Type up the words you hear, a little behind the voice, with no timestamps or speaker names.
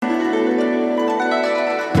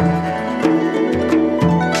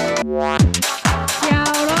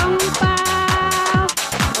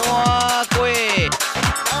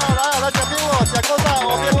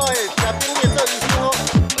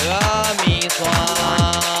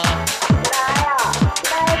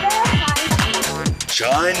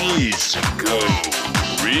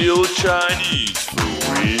Real Chinese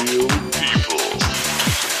for real people.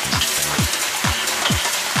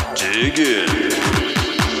 Dig in.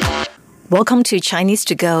 Welcome to Chinese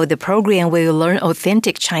to Go, the program where you learn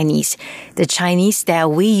authentic Chinese, the Chinese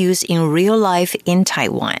that we use in real life in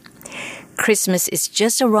Taiwan. Christmas is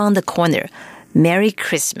just around the corner. Merry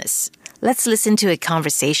Christmas. Let's listen to a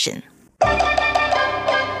conversation.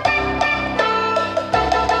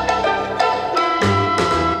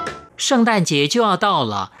 圣诞节就要到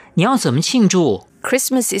了，你要怎么庆祝？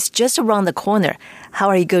 Christmas is just around the corner. How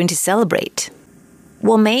are you going to celebrate?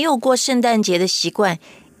 我没有过圣诞节的习惯，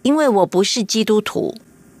因为我不是基督徒。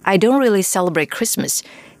I don't really celebrate Christmas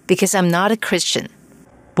because I'm not a Christian.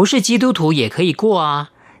 不是基督徒也可以过啊，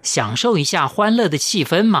享受一下欢乐的气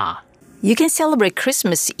氛嘛。You can celebrate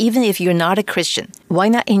Christmas even if you're not a Christian. Why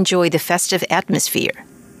not enjoy the festive atmosphere?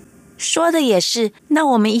 说的也是，那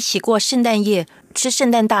我们一起过圣诞夜，吃圣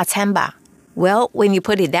诞大餐吧。Well, when you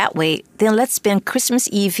put it that way, then let's spend Christmas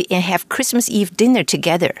Eve and have Christmas Eve dinner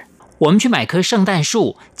together. 我们去买棵圣诞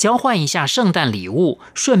树，交换一下圣诞礼物，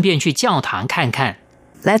顺便去教堂看看。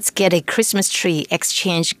Let's get a Christmas tree,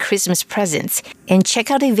 exchange Christmas presents, and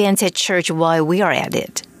check out events at church while we are at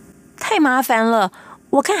it. 太麻烦了，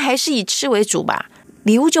我看还是以吃为主吧，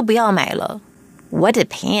礼物就不要买了。What a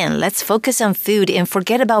pain. Let's focus on food and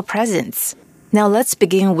forget about presents. Now let's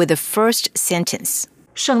begin with the first sentence.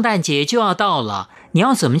 圣诞节就要到了，你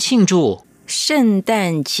要怎么庆祝？圣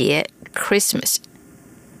诞节 Christmas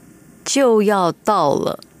就要到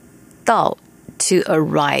了，到 to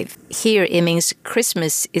arrive. Here it means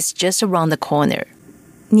Christmas is just around the corner.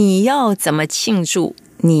 你要怎么庆祝？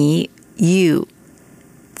你 you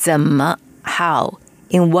怎么 how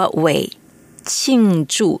in what way 庆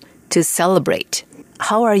祝 to celebrate.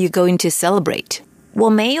 How are you going to celebrate? 我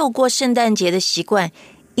没有过圣诞节的习惯，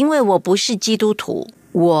因为我不是基督徒。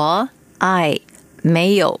我 I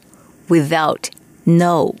没有 without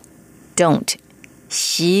no don't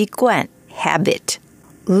习惯 habit.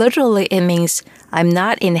 Literally it means I'm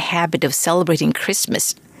not in the habit of celebrating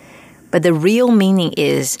Christmas. But the real meaning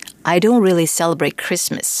is I don't really celebrate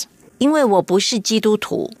Christmas. 因为我不是基督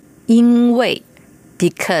徒。因为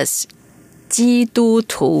because 基督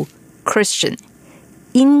徒 Christian.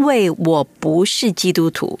 因为我不是基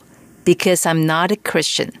督徒 because I'm not a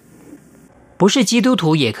Christian. 不是基督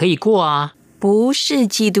徒也可以过啊。不是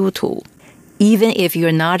基督徒 even if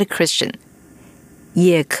you're not a Christian.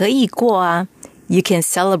 也可以过啊 You can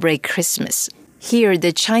celebrate Christmas. Here,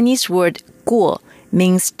 the Chinese word 过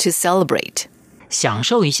means to celebrate. 享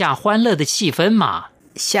受一下欢乐的气氛嘛。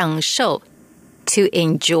享受 to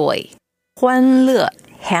enjoy. 欢乐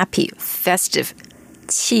happy, festive.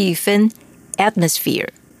 气氛 atmosphere.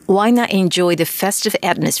 Why not enjoy the festive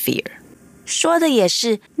atmosphere? 说的也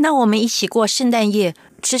是，那我们一起过圣诞夜，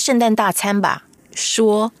吃圣诞大餐吧。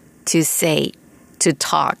说 to say, to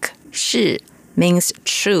talk. 是 means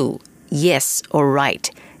true, yes or right.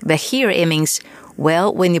 But here it means,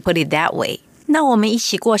 well, when you put it that way. 那我们一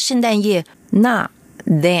起过圣诞夜，那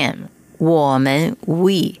them 我们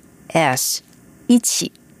we us 一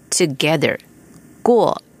起 together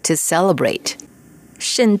过 to celebrate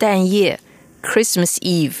圣诞夜 Christmas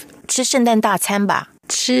Eve 吃圣诞大餐吧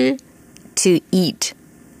吃 to eat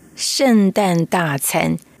圣诞大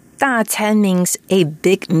餐大餐 means a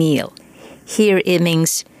big meal. Here it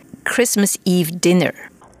means Christmas Eve dinner.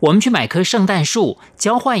 我们去买棵圣诞树，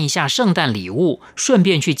交换一下圣诞礼物，顺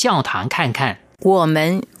便去教堂看看。我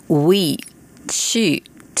们 we 去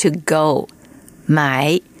to go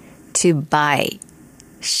买 to buy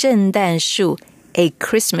圣诞树 a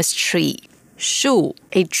Christmas tree 树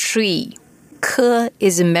a tree 棵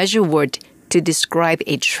is a measure word to describe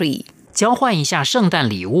a tree 交换一下圣诞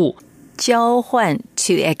礼物交换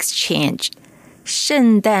to exchange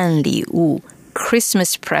圣诞礼物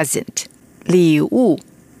Christmas present 礼物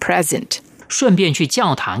present 顺便去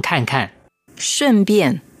教堂看看顺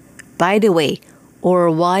便 by the way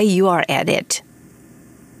or while you are at it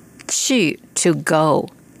去 to go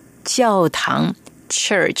教堂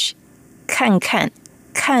church 看看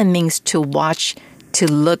看 means to watch to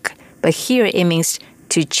look but here it means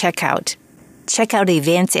to check out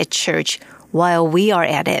events at church while we are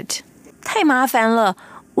at it 太麻烦了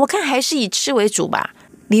我看还是以吃为主吧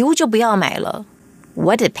礼物就不要买了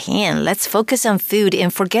What a pain let's focus on food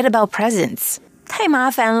and forget about presents 太麻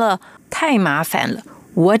烦了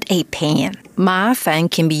What a pain 麻烦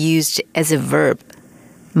can be used as a verb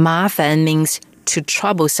麻烦 means to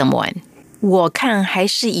trouble someone 我看还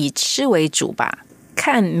是以吃为主吧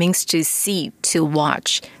看 means to see, to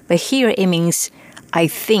watch, but here it means I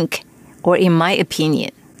think or in my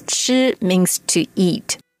opinion. 吃 means to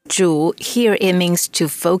eat. 煮 here it means to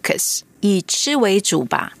focus. 以吃为主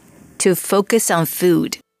吧 to focus on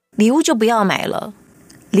food. 礼物就不要买了。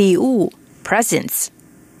礼物 presents.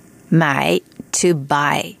 买 to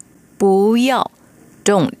buy. 不要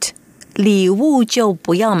don't. 礼物就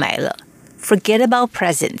不要买了。Forget about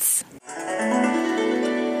presents.